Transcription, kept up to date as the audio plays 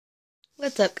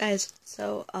What's up, guys?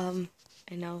 So, I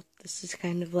know this is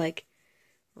kind of like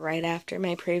right after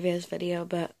my previous video,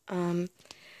 but, got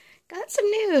some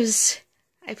news.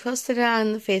 I posted it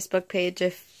on the Facebook page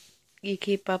if you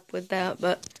keep up with that,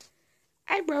 but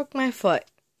I broke my foot.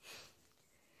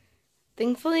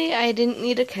 Thankfully, I didn't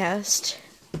need a cast,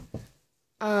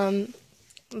 but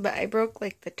I broke,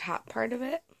 like, the top part of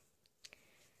it,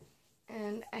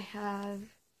 and I have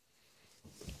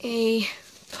a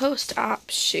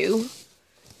post-op shoe,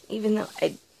 even though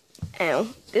I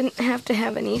didn't have to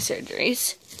have any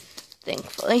surgeries,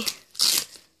 thankfully.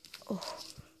 Oh,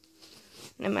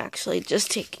 and I'm actually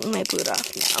just taking my boot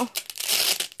off now.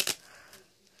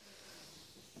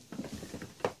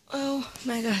 Oh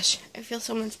my gosh, I feel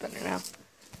so much better now.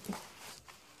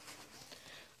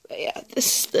 But yeah,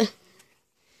 this is the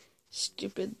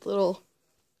stupid little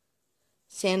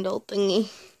sandal thingy.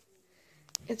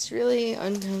 It's really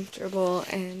uncomfortable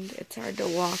and it's hard to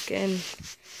walk in.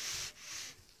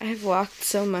 I've walked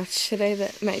so much today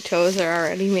that my toes are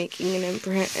already making an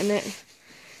imprint in it.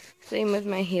 Same with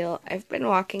my heel. I've been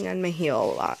walking on my heel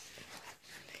a lot.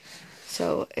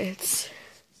 So it's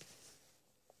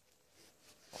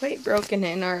quite broken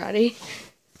in already.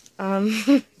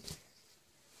 But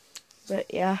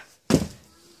yeah.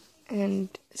 And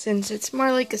since it's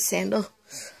more like a sandal,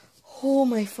 oh,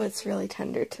 my foot's really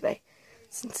tender today.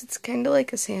 Since it's kind of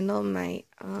like a sandal, my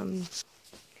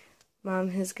mom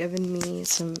has given me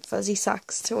some fuzzy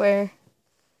socks to wear.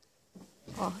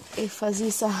 Oh, a fuzzy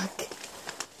sock.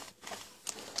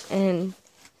 And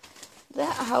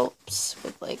that helps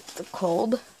with, like, the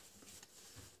cold.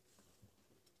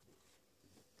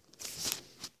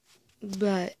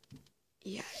 But,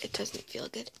 yeah, it doesn't feel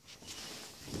good.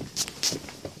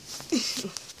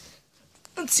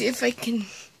 Let's see if I can...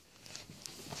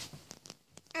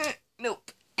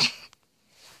 Nope.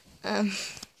 But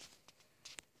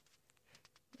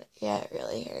yeah, it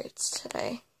really hurts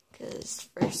today, because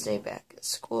first day back at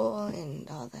school and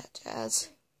all that jazz.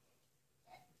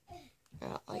 I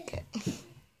don't like it.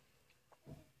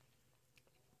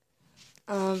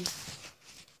 And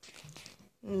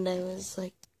I was,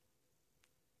 like,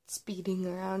 speeding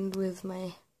around with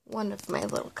one of my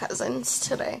little cousins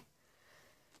today,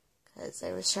 because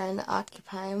I was trying to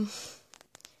occupy him.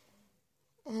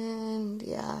 And,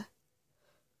 yeah.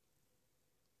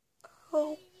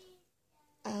 Oh.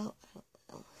 Ow, ow,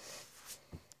 ow.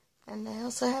 And I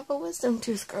also have a wisdom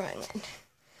tooth growing in,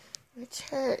 which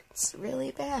hurts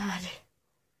really bad.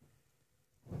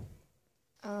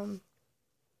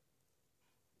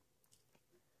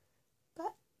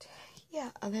 But,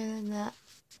 yeah, other than that,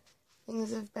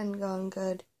 things have been going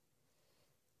good.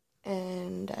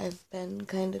 And I've been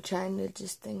kind of trying to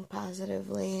just think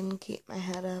positively and keep my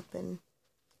head up and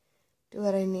do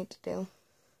what I need to do.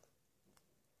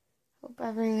 Hope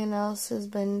everyone else has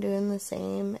been doing the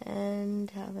same and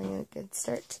having a good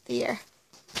start to the year.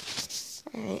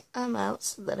 Alright, I'm out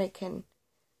so that I can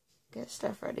get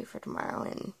stuff ready for tomorrow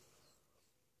and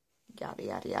yada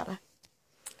yada yada.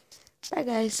 Bye,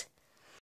 guys.